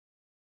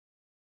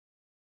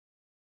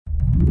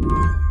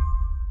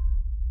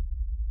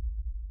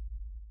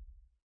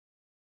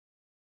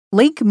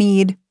Lake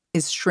Mead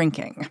is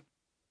shrinking.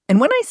 And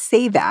when I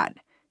say that,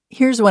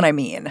 here's what I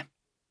mean.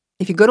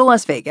 If you go to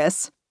Las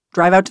Vegas,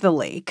 drive out to the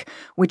lake,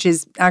 which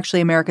is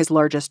actually America's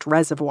largest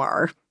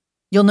reservoir,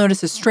 you'll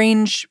notice a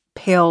strange,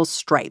 pale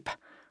stripe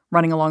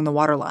running along the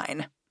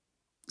waterline.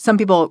 Some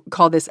people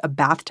call this a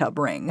bathtub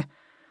ring.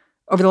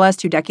 Over the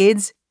last 2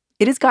 decades,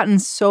 it has gotten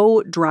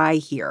so dry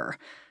here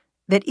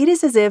that it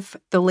is as if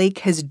the lake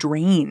has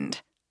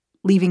drained,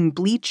 leaving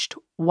bleached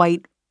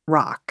white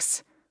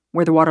rocks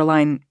where the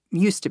waterline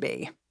used to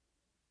be.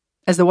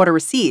 As the water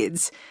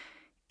recedes,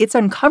 it's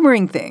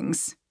uncovering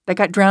things that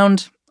got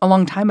drowned a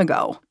long time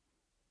ago.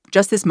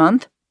 Just this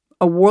month,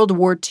 a World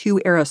War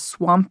II-era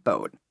swamp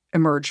boat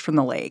emerged from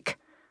the lake.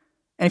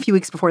 And a few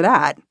weeks before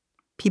that,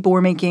 people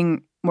were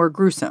making more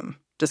gruesome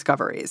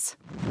discoveries.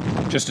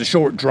 Just a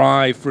short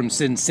drive from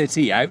Sin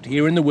City out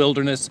here in the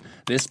wilderness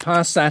this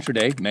past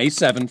Saturday, May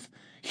 7th,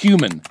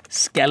 human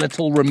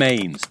skeletal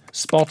remains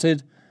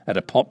spotted at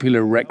a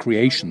popular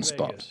recreation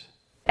spot.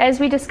 As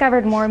we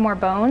discovered more and more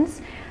bones,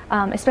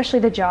 especially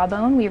the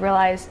jawbone, we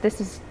realized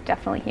this is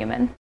definitely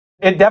human.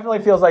 It definitely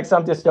feels like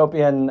some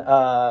dystopian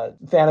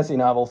fantasy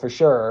novel for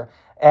sure.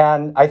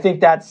 And I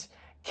think that's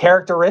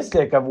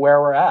characteristic of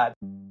where we're at.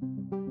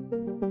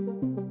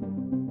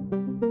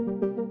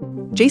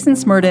 Jason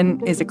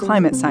Smerdon is a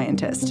climate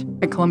scientist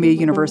at Columbia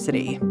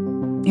University.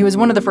 He was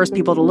one of the first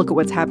people to look at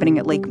what's happening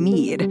at Lake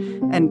Mead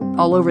and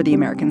all over the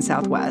American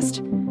Southwest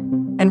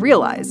and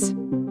realize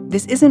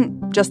this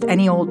isn't just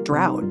any old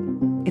drought.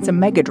 It's a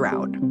mega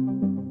drought.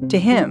 To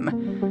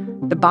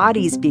him, the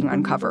bodies being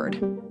uncovered,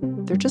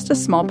 they're just a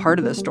small part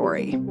of the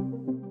story.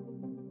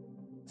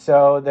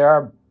 So there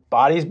are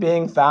bodies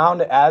being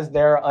found as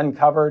they're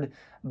uncovered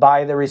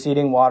by the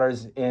receding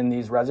waters in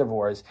these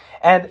reservoirs.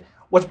 And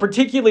what's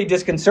particularly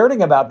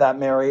disconcerting about that,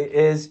 Mary,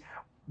 is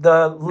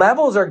the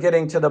levels are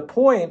getting to the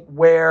point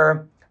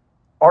where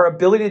our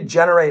ability to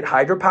generate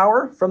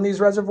hydropower from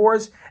these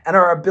reservoirs and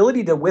our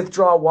ability to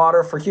withdraw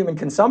water for human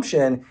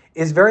consumption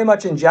is very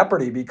much in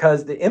jeopardy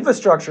because the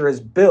infrastructure is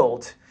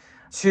built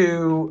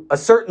to a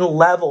certain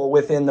level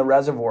within the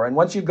reservoir. And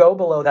once you go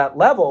below that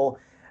level,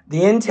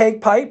 the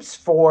intake pipes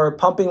for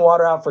pumping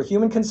water out for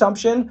human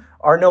consumption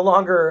are no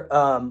longer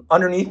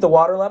underneath the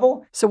water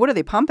level. So what are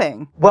they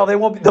pumping? Well,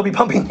 they'll be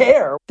pumping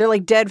air. They're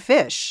like dead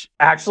fish.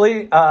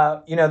 Actually,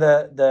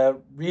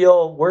 the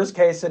real worst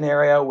case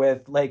scenario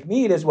with Lake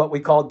Mead is what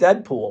we call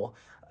Deadpool.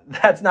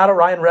 That's not a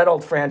Ryan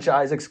Reynolds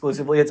franchise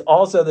exclusively. It's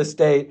also the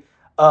state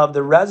of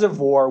the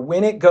reservoir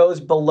when it goes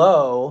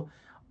below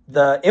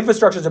the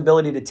infrastructure's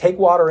ability to take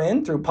water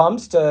in through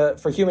pumps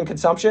for human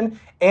consumption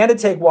and to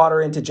take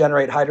water in to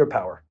generate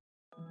hydropower.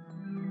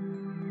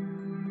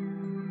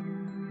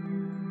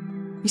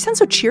 You sound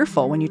so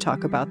cheerful when you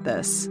talk about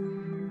this.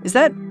 Is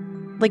that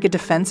like a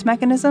defense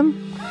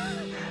mechanism?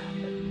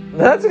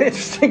 That's an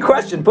interesting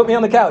question. Put me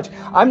on the couch.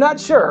 I'm not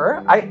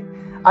sure. I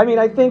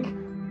think,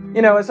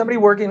 as somebody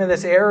working in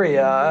this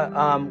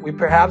area, we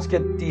perhaps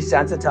get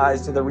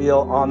desensitized to the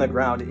real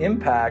on-the-ground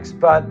impacts.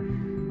 But,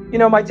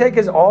 my take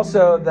is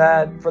also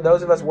that for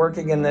those of us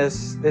working in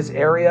this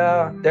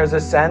area, there's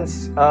a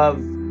sense of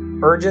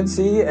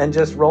urgency and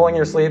just rolling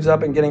your sleeves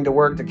up and getting to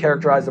work to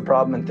characterize the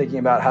problem and thinking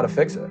about how to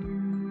fix it.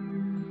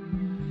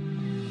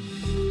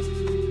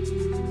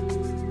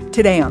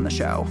 Today on the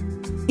show,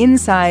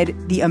 inside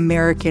the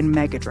American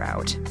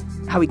megadrought,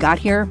 how we got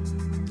here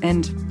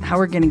and how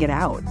we're going to get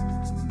out.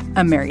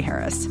 I'm Mary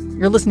Harris.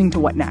 You're listening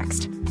to What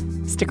Next?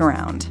 Stick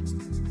around.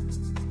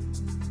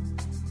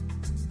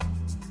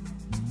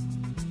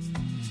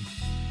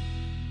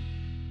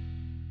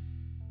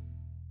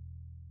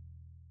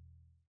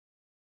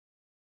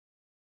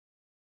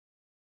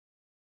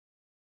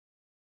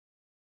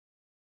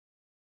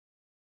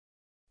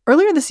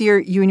 Earlier this year,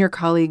 you and your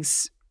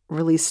colleagues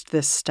released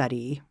this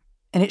study,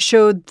 and it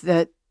showed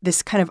that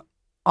this kind of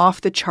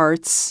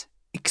off-the-charts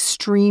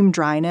extreme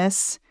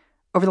dryness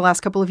over the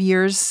last couple of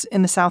years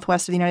in the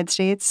southwest of the United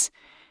States,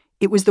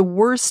 it was the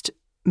worst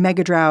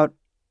megadrought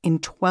in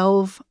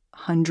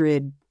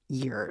 1,200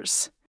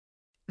 years.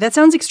 That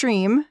sounds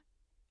extreme.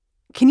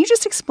 Can you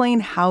just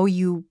explain how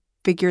you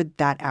figured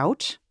that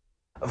out?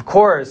 Of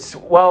course.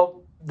 Well,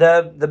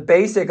 the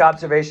basic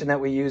observation that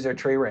we use are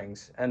tree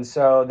rings. And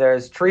so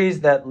there's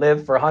trees that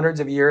live for hundreds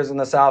of years in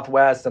the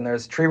Southwest, and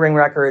there's tree ring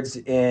records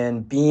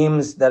in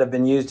beams that have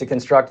been used to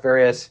construct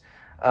various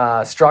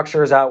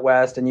structures out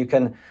west. And you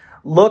can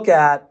look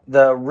at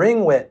the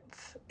ring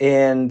width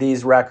in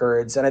these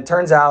records. And it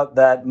turns out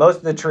that most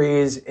of the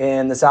trees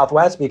in the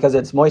Southwest, because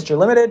it's moisture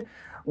limited,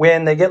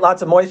 when they get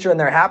lots of moisture and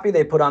they're happy,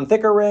 they put on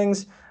thicker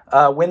rings.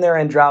 When they're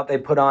in drought, they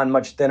put on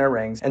much thinner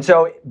rings. And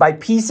so by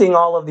piecing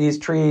all of these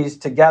trees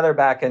together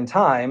back in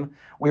time,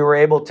 we were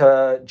able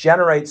to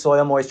generate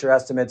soil moisture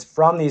estimates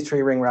from these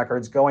tree ring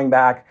records going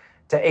back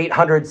to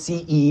 800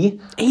 CE.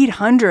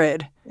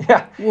 800?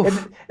 Yeah.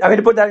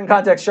 To put that in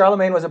context,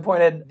 Charlemagne was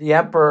appointed the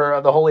emperor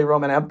of the Holy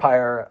Roman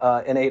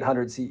Empire in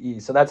 800 CE.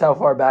 So that's how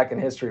far back in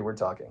history we're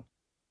talking.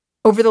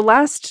 Over the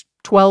last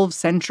 12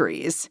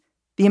 centuries,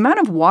 the amount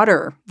of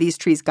water these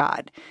trees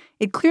got,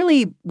 it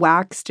clearly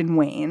waxed and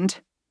waned.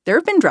 There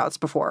have been droughts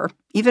before,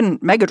 even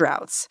mega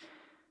droughts.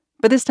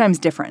 But this time's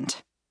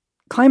different.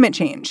 Climate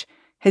change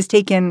has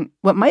taken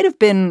what might have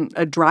been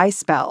a dry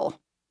spell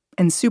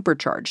and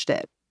supercharged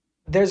it.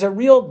 There's a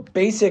real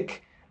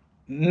basic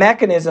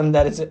mechanism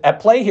that is at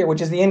play here,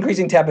 which is the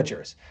increasing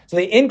temperatures. So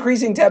the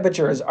increasing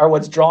temperatures are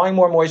what's drawing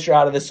more moisture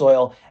out of the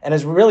soil and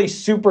has really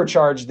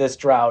supercharged this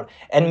drought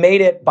and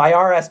made it, by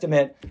our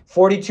estimate,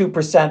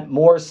 42%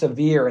 more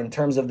severe in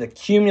terms of the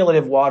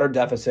cumulative water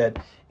deficit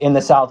in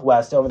the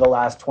Southwest over the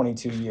last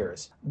 22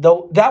 years.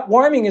 Though that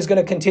warming is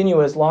going to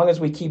continue as long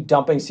as we keep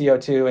dumping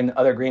CO2 and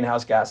other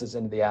greenhouse gases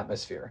into the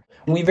atmosphere.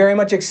 We very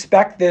much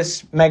expect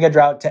this mega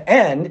drought to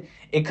end.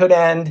 It could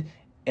end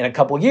in a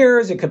couple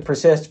years. It could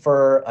persist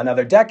for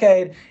another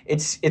decade.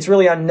 It's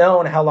really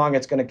unknown how long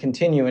it's going to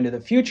continue into the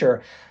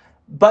future.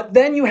 But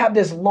then you have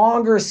this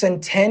longer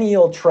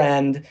centennial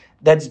trend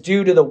that's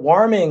due to the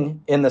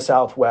warming in the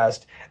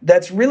Southwest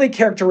that's really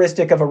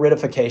characteristic of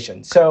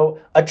aridification. So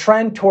a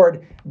trend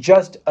toward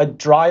just a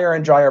drier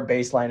and drier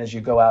baseline as you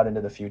go out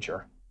into the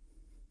future.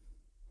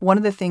 One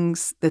of the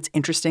things that's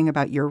interesting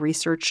about your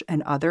research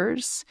and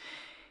others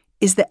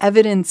is the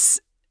evidence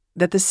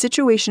that the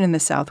situation in the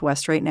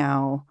Southwest right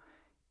now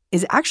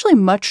is actually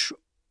much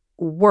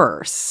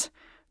worse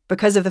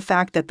because of the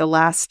fact that the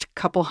last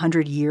couple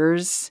hundred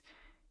years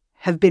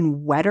have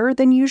been wetter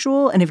than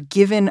usual and have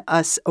given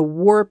us a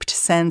warped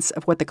sense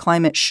of what the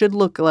climate should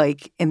look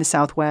like in the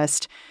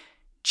Southwest,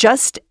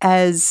 just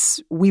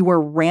as we were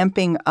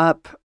ramping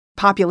up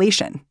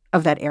population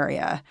of that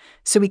area.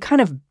 So we kind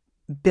of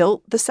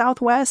built the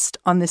Southwest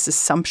on this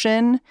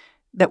assumption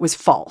that was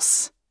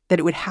false, that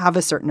it would have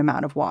a certain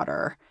amount of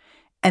water.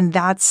 And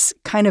that's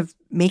kind of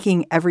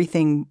making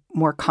everything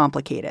more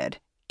complicated.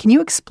 Can you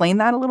explain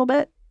that a little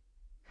bit?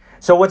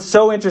 So what's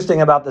so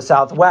interesting about the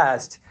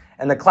Southwest,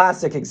 and the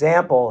classic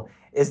example,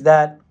 is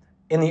that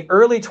in the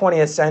early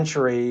 20th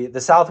century, the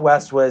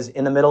Southwest was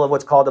in the middle of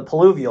what's called a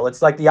pluvial.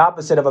 It's like the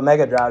opposite of a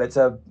megadrought. It's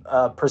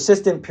a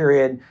persistent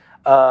period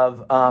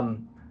of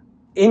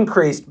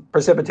increased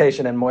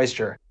precipitation and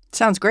moisture.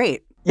 Sounds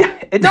great.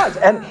 Yeah, it does.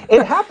 And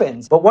it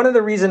happens. But one of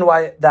the reasons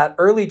why that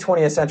early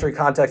 20th century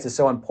context is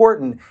so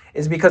important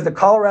is because the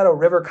Colorado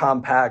River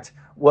Compact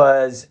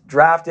was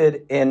drafted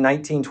in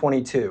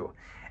 1922.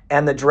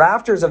 And the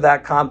drafters of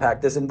that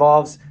compact, this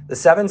involves the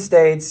 7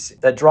 states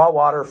that draw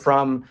water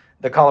from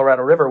the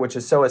Colorado River, which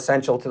is so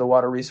essential to the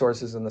water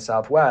resources in the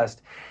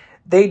Southwest.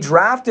 They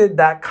drafted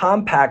that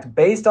compact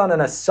based on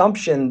an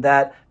assumption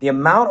that the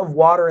amount of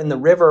water in the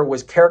river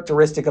was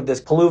characteristic of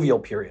this pluvial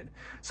period.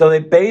 So they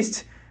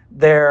based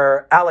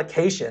their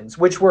allocations,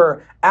 which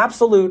were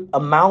absolute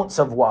amounts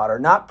of water,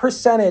 not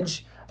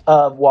percentage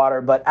of water,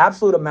 but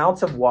absolute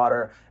amounts of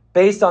water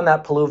based on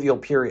that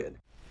pluvial period.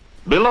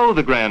 Below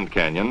the Grand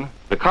Canyon,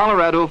 the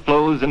Colorado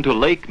flows into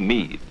Lake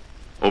Mead,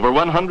 over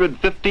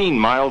 115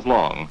 miles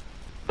long.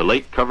 The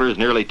lake covers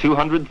nearly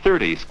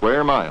 230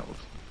 square miles.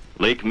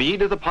 Lake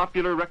Mead is a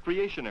popular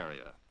recreation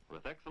area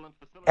with excellent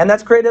facilities. And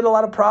that's created a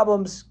lot of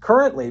problems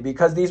currently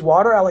because these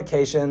water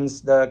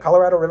allocations, the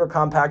Colorado River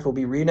Compact will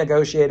be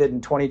renegotiated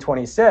in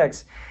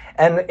 2026.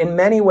 And in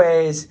many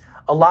ways,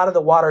 a lot of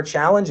the water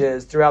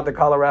challenges throughout the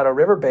Colorado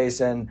River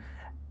Basin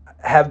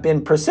have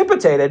been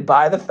precipitated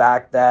by the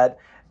fact that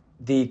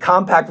the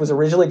compact was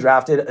originally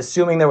drafted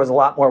assuming there was a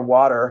lot more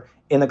water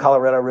in the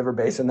Colorado River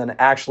Basin than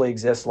actually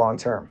exists long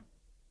term.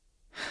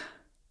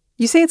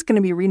 You say it's going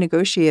to be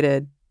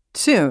renegotiated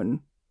soon.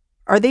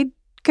 Are they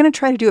going to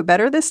try to do it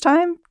better this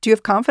time? Do you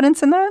have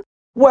confidence in that?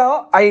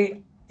 Well,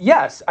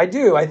 yes, I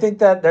do. I think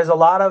that there's a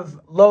lot of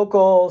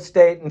local,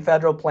 state, and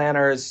federal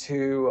planners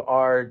who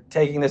are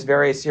taking this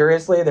very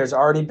seriously. There's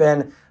already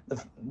been,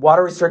 the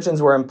water restrictions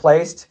were in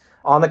place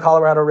on the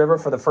Colorado River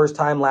for the first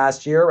time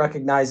last year,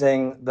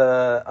 recognizing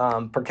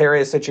the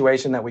precarious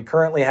situation that we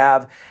currently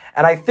have.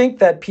 And I think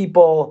that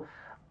people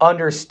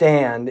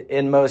understand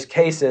in most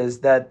cases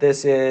that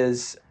this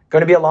is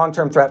going to be a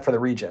long-term threat for the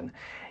region.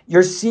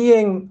 You're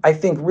seeing, I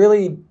think,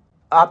 really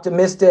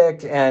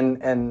optimistic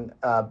and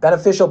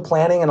beneficial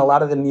planning in a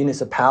lot of the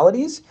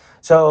municipalities.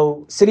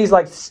 So cities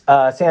like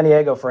San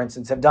Diego, for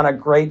instance, have done a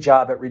great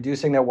job at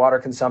reducing their water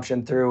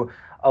consumption through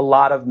a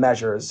lot of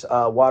measures,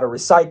 water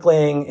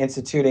recycling,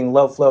 instituting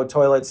low-flow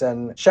toilets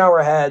and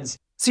shower heads.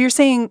 So you're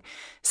saying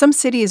some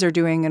cities are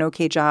doing an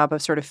okay job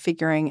of sort of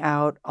figuring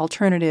out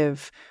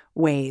alternative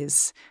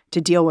ways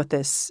to deal with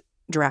this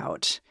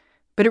drought.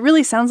 But it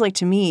really sounds like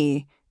to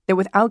me that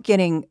without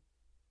getting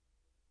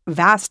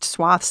vast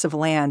swaths of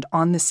land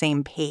on the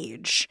same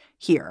page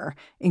here,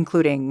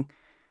 including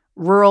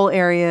rural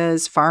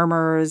areas,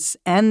 farmers,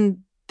 and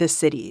the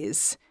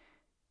cities,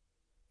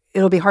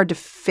 it'll be hard to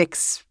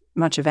fix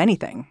much of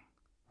anything.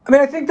 I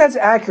mean, I think that's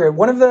accurate.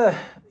 One of the,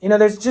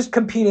 there's just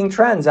competing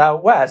trends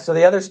out west. So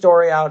the other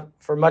story out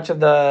for much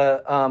of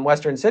the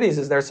western cities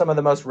is they're some of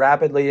the most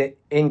rapidly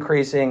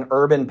increasing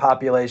urban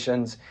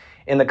populations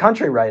in the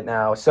country right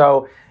now.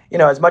 So,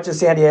 as much as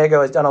San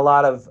Diego has done a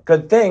lot of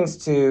good things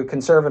to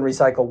conserve and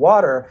recycle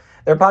water,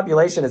 their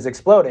population is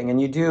exploding. And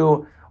you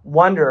do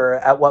wonder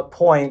at what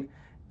point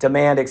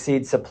demand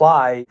exceeds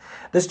supply.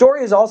 The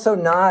story is also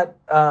not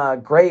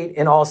great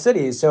in all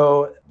cities.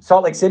 So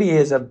Salt Lake City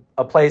is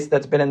a place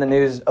that's been in the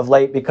news of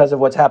late because of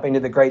what's happening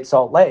to the Great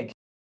Salt Lake.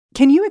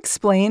 Can you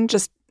explain,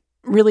 just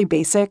really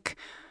basic,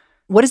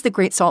 what does the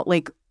Great Salt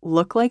Lake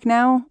look like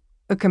now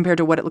compared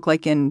to what it looked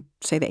like in,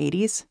 say, the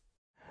 80s?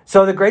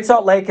 So the Great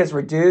Salt Lake is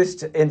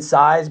reduced in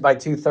size by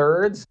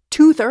 2/3.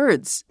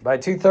 2/3? By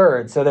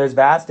 2/3. So there's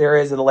vast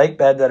areas of the lake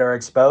bed that are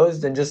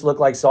exposed and just look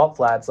like salt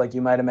flats, like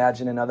you might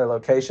imagine in other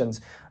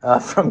locations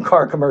from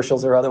car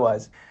commercials or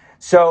otherwise.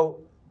 So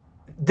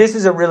this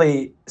is a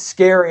really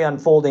scary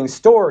unfolding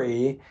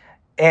story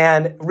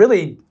and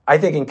really, I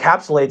think,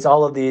 encapsulates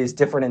all of these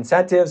different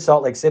incentives.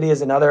 Salt Lake City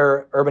is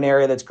another urban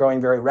area that's growing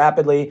very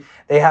rapidly.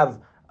 They have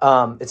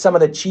it's some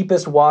of the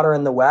cheapest water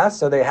in the West,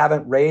 so they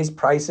haven't raised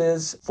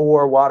prices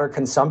for water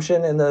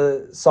consumption in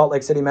the Salt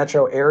Lake City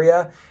metro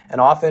area, and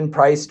often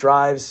price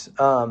drives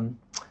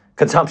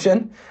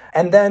consumption.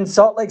 And then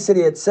Salt Lake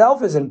City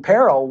itself is in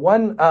peril.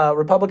 One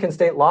Republican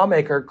state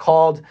lawmaker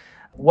called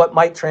what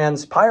might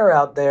transpire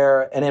out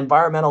there an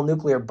environmental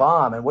nuclear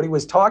bomb, and what he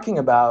was talking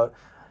about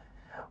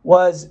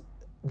was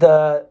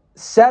the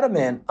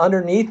sediment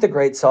underneath the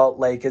Great Salt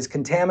Lake is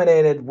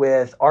contaminated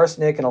with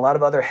arsenic and a lot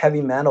of other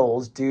heavy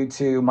metals due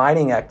to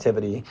mining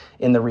activity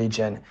in the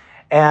region.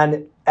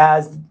 And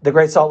as the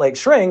Great Salt Lake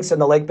shrinks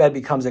and the lake bed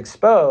becomes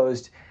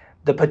exposed,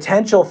 the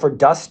potential for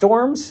dust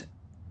storms,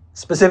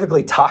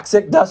 specifically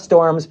toxic dust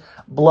storms,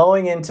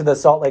 blowing into the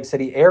Salt Lake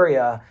City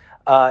area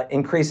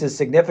increases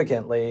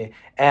significantly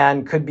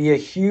and could be a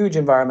huge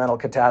environmental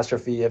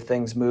catastrophe if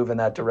things move in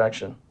that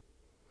direction.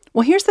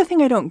 Well, here's the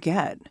thing I don't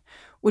get,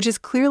 which is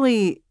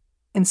clearly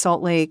in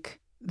Salt Lake,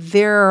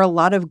 there are a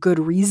lot of good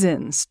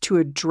reasons to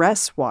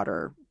address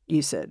water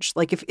usage.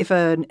 Like if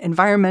an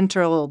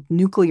environmental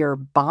nuclear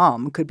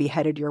bomb could be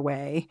headed your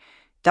way,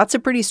 that's a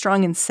pretty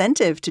strong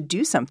incentive to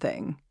do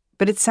something.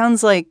 But it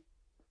sounds like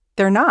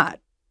they're not.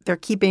 They're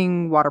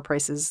keeping water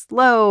prices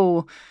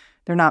low.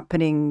 They're not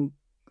putting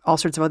all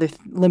sorts of other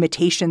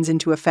limitations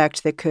into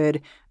effect that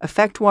could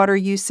affect water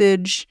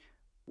usage.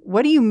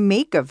 What do you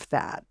make of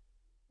that?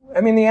 I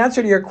mean, the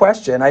answer to your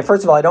question,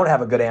 first of all, I don't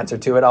have a good answer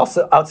to it.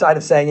 Also, outside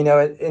of saying,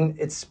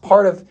 it's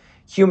part of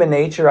human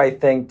nature, I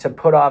think, to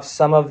put off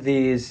some of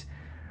these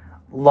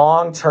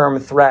long-term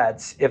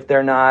threats if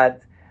they're not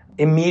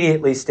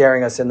immediately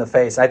staring us in the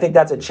face. I think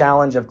that's a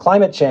challenge of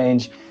climate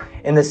change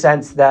in the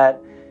sense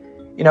that,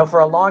 for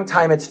a long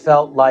time, it's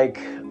felt like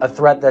a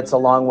threat that's a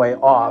long way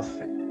off.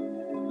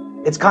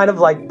 It's kind of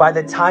like by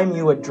the time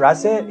you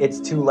address it,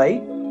 it's too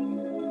late.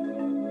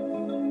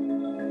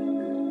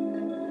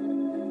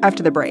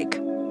 After the break,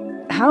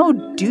 how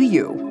do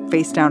you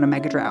face down a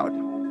mega drought?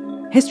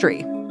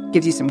 History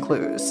gives you some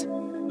clues.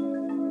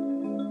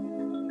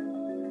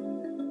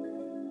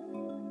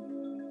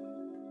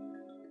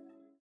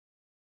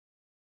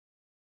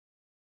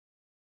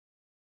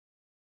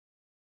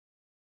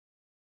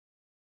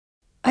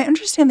 I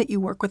understand that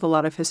you work with a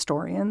lot of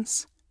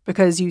historians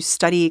because you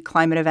study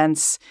climate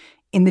events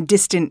in the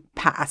distant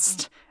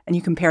past and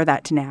you compare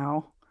that to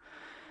now.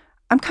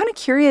 I'm kind of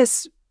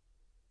curious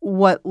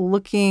what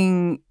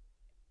looking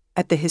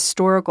at the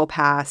historical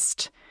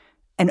past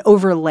and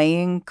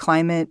overlaying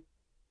climate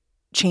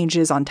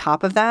changes on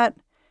top of that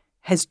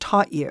has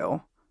taught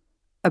you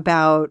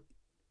about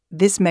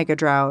this mega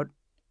drought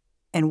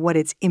and what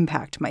its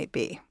impact might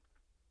be.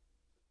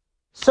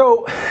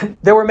 So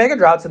there were mega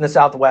droughts in the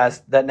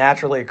Southwest that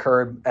naturally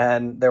occurred,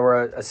 and there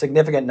were a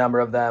significant number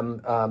of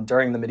them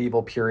during the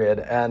medieval period.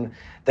 And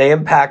they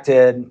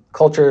impacted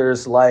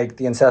cultures like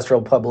the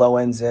ancestral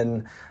Puebloans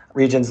in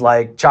regions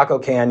like Chaco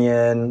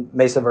Canyon,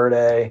 Mesa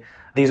Verde.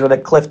 These were the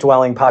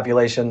cliff-dwelling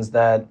populations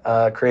that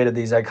created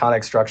these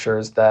iconic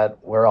structures that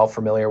we're all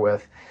familiar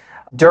with.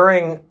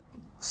 During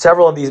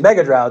several of these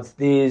mega droughts,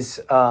 these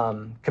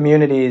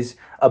communities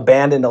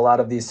abandoned a lot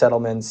of these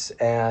settlements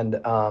and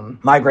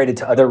migrated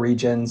to other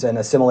regions and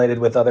assimilated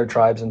with other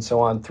tribes and so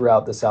on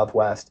throughout the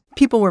Southwest.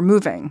 People were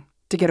moving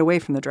to get away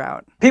from the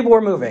drought. People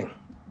were moving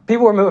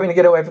to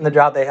get away from the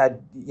drought. They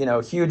had,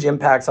 huge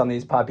impacts on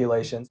these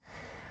populations.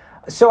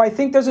 So I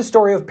think there's a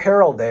story of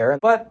peril there,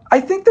 but I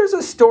think there's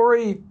a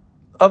story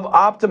of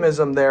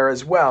optimism there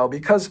as well,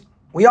 because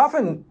we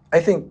often,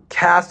 I think,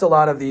 cast a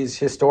lot of these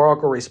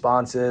historical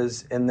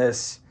responses in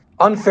this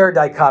unfair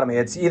dichotomy.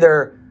 It's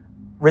either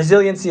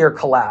resiliency or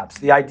collapse.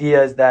 The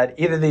idea is that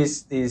either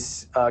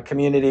these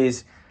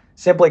communities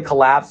simply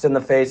collapsed in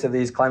the face of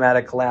these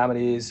climatic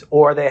calamities,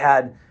 or they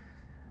had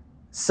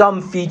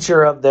some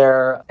feature of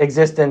their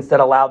existence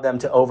that allowed them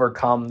to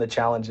overcome the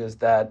challenges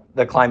that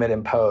the climate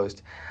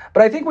imposed.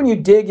 But I think when you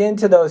dig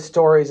into those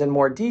stories in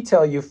more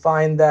detail, you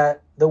find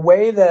that the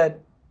way that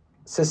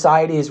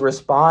societies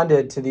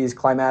responded to these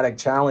climatic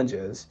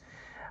challenges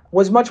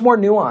was much more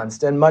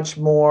nuanced and much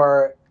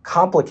more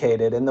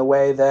complicated in the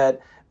way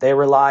that they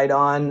relied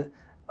on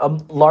a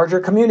larger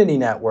community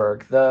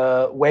network,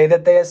 the way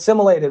that they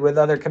assimilated with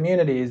other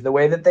communities, the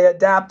way that they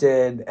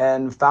adapted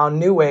and found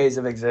new ways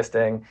of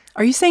existing.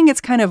 Are you saying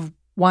it's kind of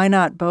why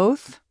not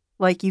both?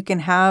 Like you can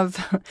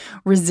have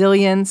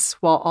resilience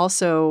while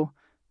also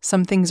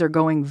some things are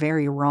going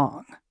very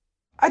wrong.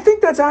 I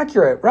think that's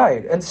accurate,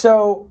 right. And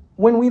so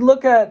when we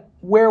look at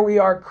where we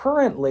are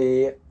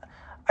currently,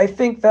 I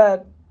think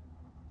that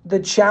the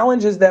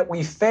challenges that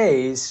we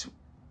face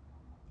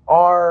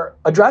are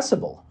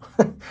addressable.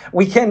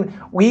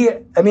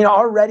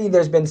 Already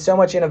there's been so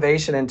much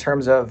innovation in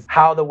terms of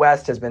how the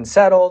West has been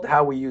settled,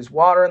 how we use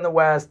water in the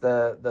West,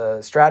 the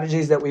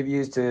strategies that we've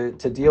used to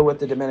deal with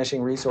the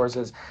diminishing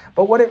resources.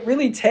 But what it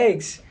really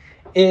takes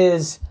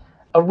is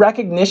a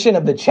recognition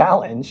of the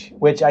challenge,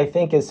 which I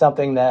think is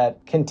something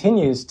that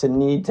continues to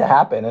need to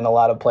happen in a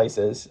lot of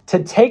places,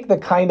 to take the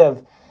kind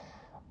of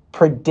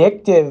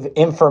predictive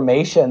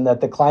information that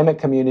the climate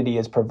community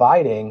is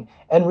providing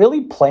and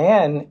really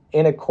plan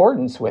in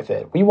accordance with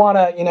it. We want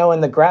to,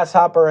 in the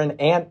grasshopper and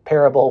ant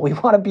parable, we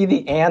want to be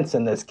the ants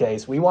in this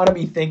case. We want to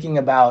be thinking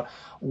about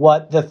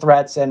what the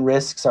threats and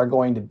risks are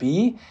going to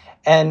be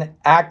and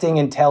acting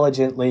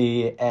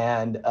intelligently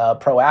and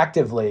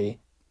proactively.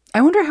 I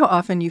wonder how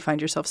often you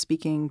find yourself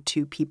speaking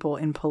to people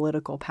in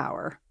political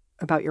power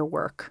about your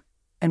work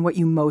and what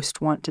you most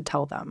want to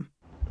tell them.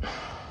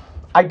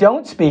 I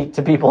don't speak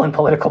to people in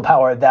political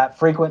power that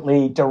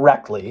frequently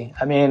directly.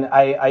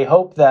 I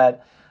hope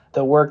that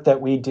the work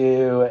that we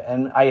do,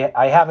 and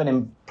I have an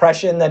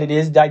impression that it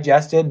is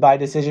digested by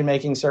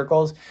decision-making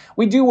circles.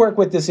 We do work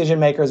with decision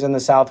makers in the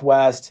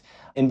Southwest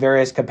in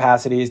various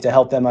capacities to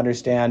help them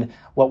understand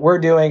what we're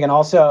doing and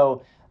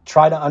also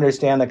try to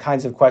understand the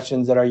kinds of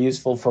questions that are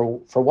useful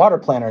for water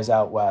planners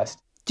out West.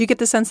 Do you get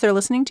the sense they're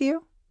listening to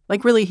you?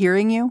 Like really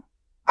hearing you?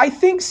 I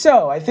think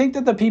so. I think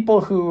that the people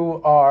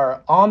who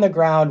are on the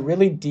ground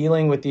really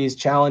dealing with these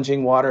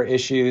challenging water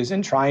issues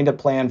and trying to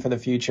plan for the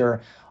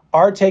future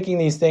are taking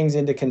these things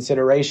into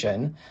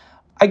consideration.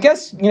 I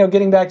guess,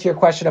 getting back to your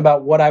question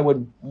about what I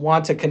would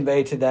want to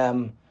convey to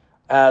them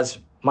as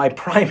my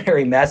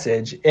primary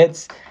message,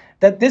 it's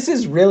that this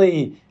is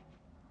really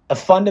a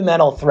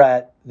fundamental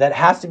threat that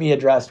has to be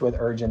addressed with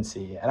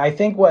urgency. And I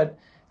think what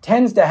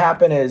tends to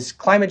happen is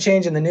climate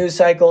change in the news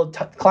cycle,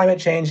 climate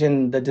change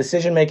in the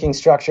decision-making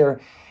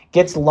structure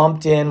gets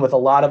lumped in with a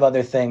lot of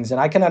other things. And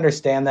I can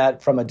understand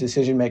that from a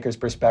decision maker's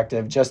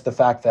perspective, just the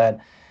fact that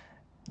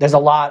there's a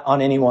lot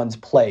on anyone's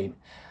plate.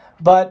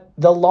 But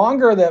the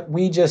longer that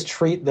we just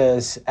treat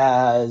this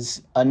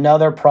as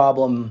another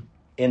problem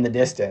in the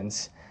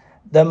distance,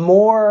 the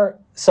more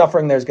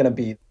suffering there's going to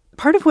be.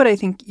 Part of what I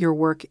think your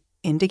work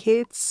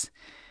indicates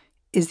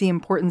is the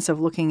importance of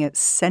looking at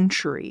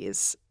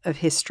centuries of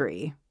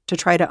history to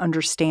try to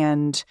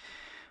understand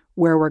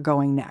where we're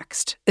going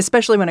next,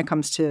 especially when it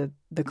comes to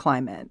the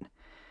climate.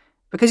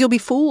 Because you'll be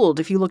fooled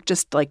if you look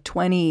just like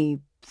 20,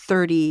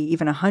 30,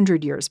 even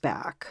 100 years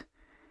back.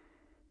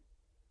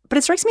 But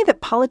it strikes me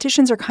that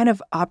politicians are kind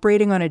of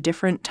operating on a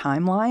different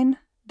timeline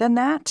than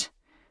that.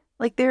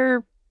 Like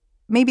they're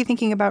maybe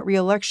thinking about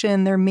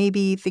re-election, they're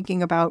maybe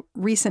thinking about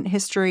recent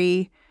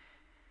history.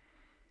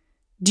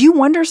 Do you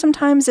wonder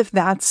sometimes if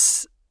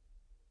that's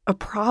a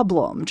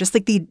problem? Just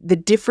like the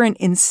different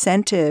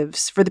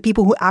incentives for the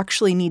people who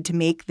actually need to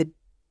make the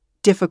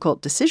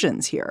difficult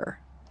decisions here.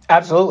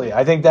 Absolutely.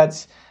 I think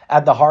that's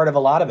at the heart of a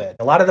lot of it.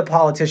 A lot of the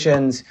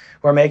politicians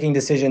who are making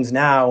decisions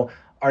now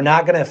are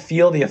not going to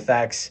feel the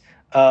effects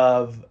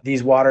of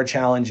these water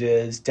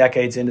challenges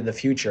decades into the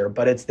future,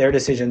 but it's their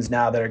decisions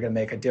now that are going to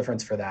make a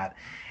difference for that.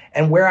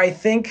 And where I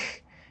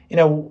think,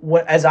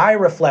 as I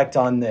reflect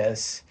on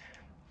this,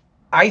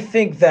 I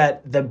think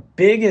that the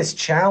biggest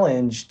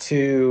challenge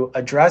to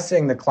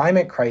addressing the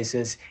climate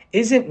crisis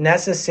isn't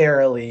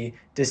necessarily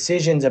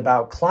decisions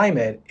about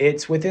climate.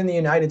 It's within the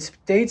United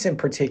States in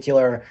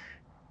particular,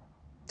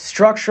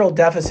 structural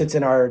deficits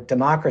in our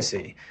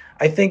democracy.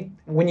 I think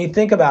when you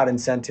think about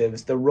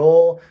incentives, the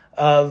role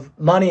of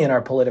money in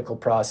our political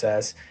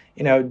process,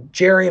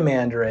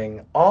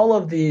 gerrymandering, all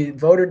of the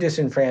voter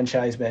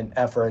disenfranchisement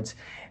efforts,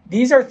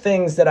 these are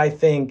things that I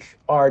think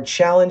are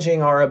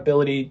challenging our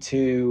ability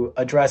to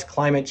address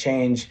climate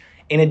change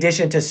in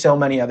addition to so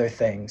many other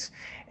things.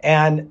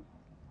 And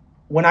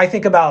when I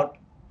think about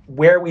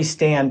where we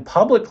stand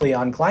publicly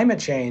on climate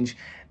change,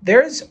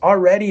 there's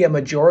already a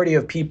majority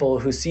of people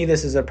who see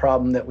this as a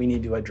problem that we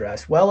need to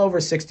address. Well over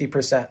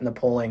 60% in the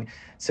polling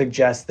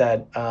suggests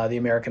that the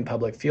American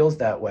public feels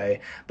that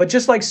way. But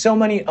just like so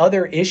many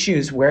other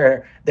issues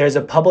where there's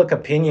a public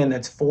opinion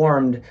that's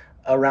formed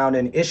around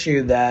an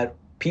issue that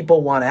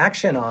people want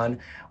action on,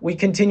 we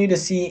continue to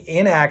see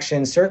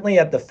inaction, certainly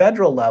at the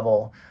federal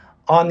level,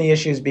 on the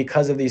issues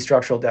because of these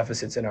structural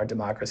deficits in our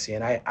democracy.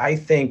 And I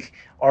think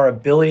our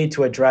ability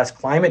to address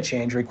climate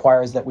change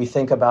requires that we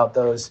think about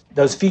those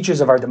features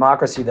of our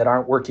democracy that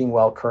aren't working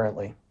well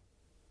currently.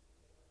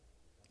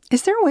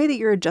 Is there a way that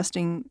you're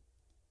adjusting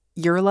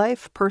your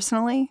life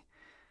personally,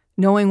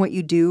 knowing what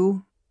you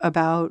do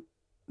about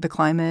the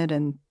climate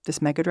and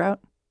this mega drought?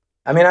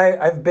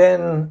 I've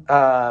been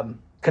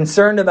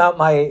concerned about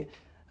my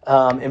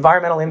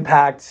environmental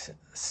impact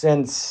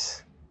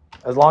since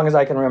as long as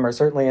I can remember,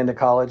 certainly into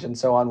college and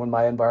so on, when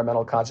my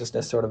environmental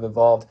consciousness sort of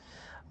evolved.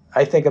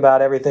 I think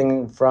about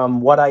everything from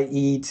what I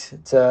eat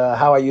to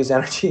how I use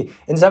energy,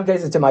 in some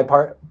cases to my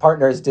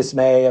partner's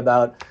dismay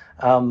about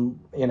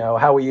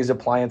how we use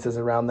appliances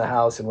around the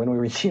house and when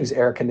we use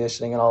air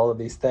conditioning and all of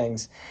these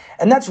things.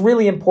 And that's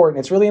really important.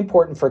 It's really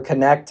important for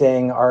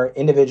connecting our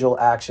individual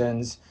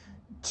actions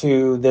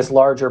to this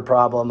larger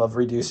problem of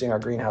reducing our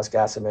greenhouse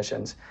gas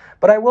emissions.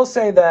 But I will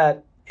say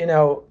that,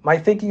 my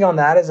thinking on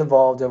that has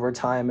evolved over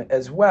time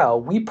as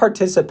well. We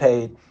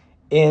participate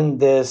in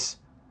this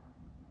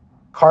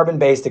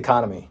carbon-based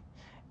economy.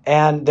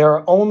 And there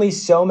are only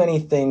so many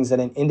things that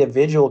an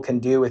individual can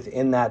do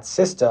within that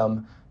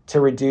system to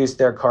reduce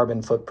their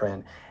carbon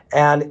footprint.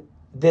 And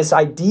this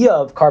idea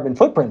of carbon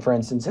footprint, for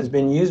instance, has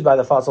been used by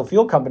the fossil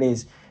fuel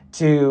companies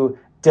to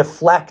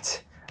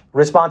deflect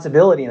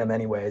responsibility in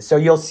many ways. So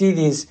you'll see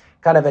these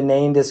kind of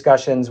inane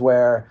discussions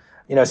where,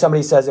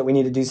 somebody says that we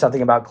need to do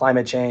something about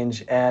climate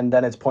change, and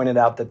then it's pointed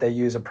out that they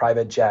use a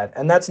private jet.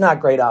 And that's not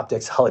great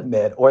optics, I'll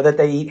admit, or that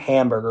they eat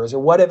hamburgers, or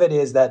whatever it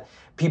is that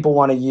people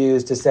want to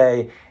use to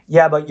say,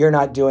 yeah, but you're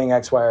not doing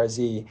X, Y, or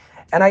Z.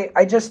 And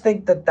I just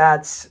think that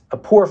that's a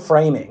poor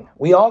framing.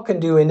 We all can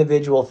do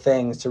individual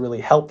things to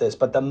really help this,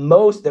 but the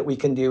most that we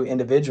can do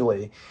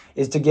individually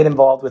is to get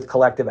involved with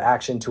collective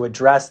action to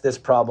address this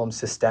problem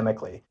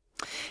systemically.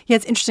 Yeah,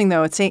 it's interesting,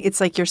 though.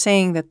 It's like you're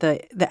saying that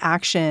the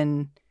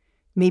action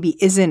maybe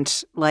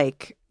isn't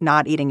like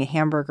not eating a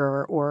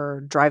hamburger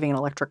or driving an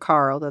electric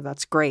car, although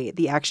that's great.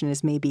 The action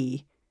is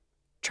maybe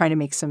trying to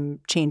make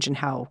some change in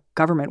how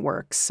government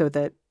works so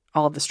that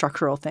all of the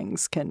structural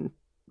things can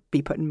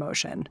be put in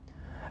motion.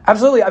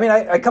 Absolutely. I mean,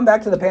 I come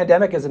back to the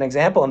pandemic as an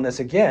example in this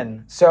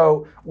again.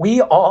 So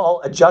we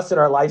all adjusted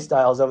our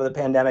lifestyles over the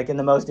pandemic in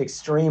the most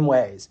extreme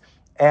ways.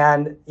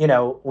 And,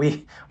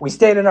 we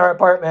stayed in our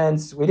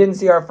apartments. We didn't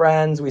see our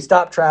friends. We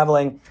stopped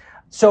traveling.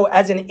 So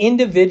as an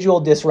individual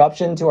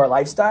disruption to our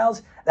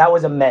lifestyles, that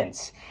was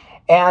immense.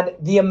 And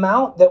the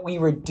amount that we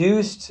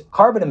reduced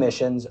carbon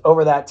emissions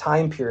over that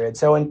time period,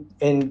 so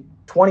in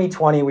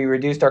 2020, we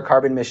reduced our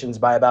carbon emissions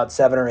by about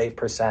 7 or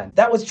 8%.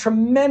 That was a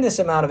tremendous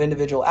amount of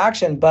individual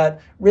action,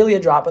 but really a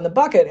drop in the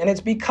bucket. And it's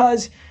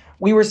because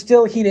we were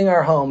still heating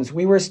our homes.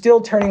 We were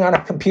still turning on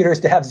our computers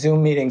to have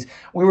Zoom meetings.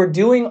 We were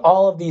doing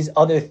all of these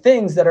other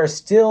things that are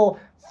still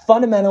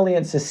fundamentally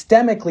and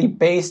systemically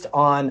based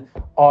on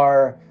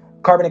our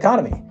carbon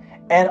economy.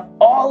 And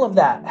all of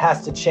that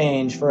has to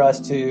change for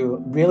us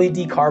to really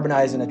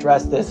decarbonize and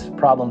address this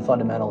problem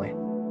fundamentally.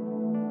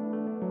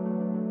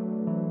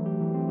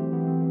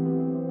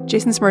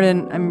 Jason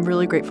Smerdon, I'm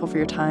really grateful for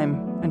your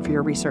time and for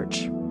your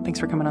research. Thanks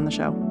for coming on the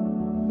show.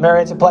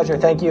 Mary, it's a pleasure.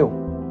 Thank you.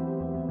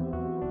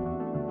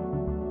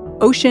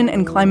 Ocean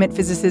and climate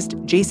physicist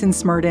Jason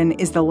Smerdon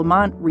is the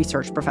Lamont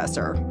Research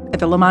Professor at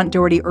the Lamont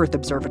Doherty Earth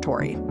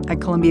Observatory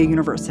at Columbia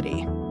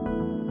University.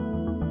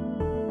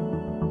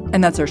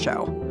 And that's our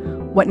show.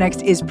 What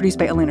Next is produced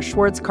by Elena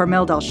Schwartz,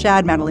 Carmel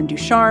Delshad, Madeline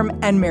Ducharme,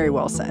 and Mary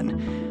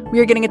Wilson. We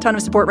are getting a ton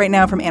of support right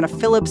now from Anna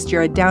Phillips,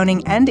 Jared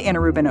Downing, and Anna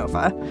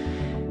Rubinova.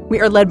 We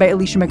are led by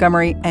Alicia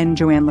Montgomery and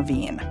Joanne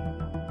Levine.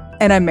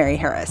 And I'm Mary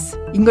Harris.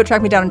 You can go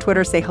track me down on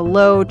Twitter, say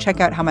hello, check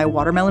out how my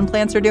watermelon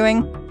plants are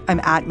doing. I'm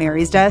at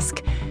Mary's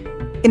Desk.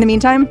 In the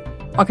meantime,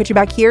 I'll catch you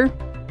back here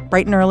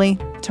bright and early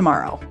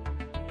tomorrow.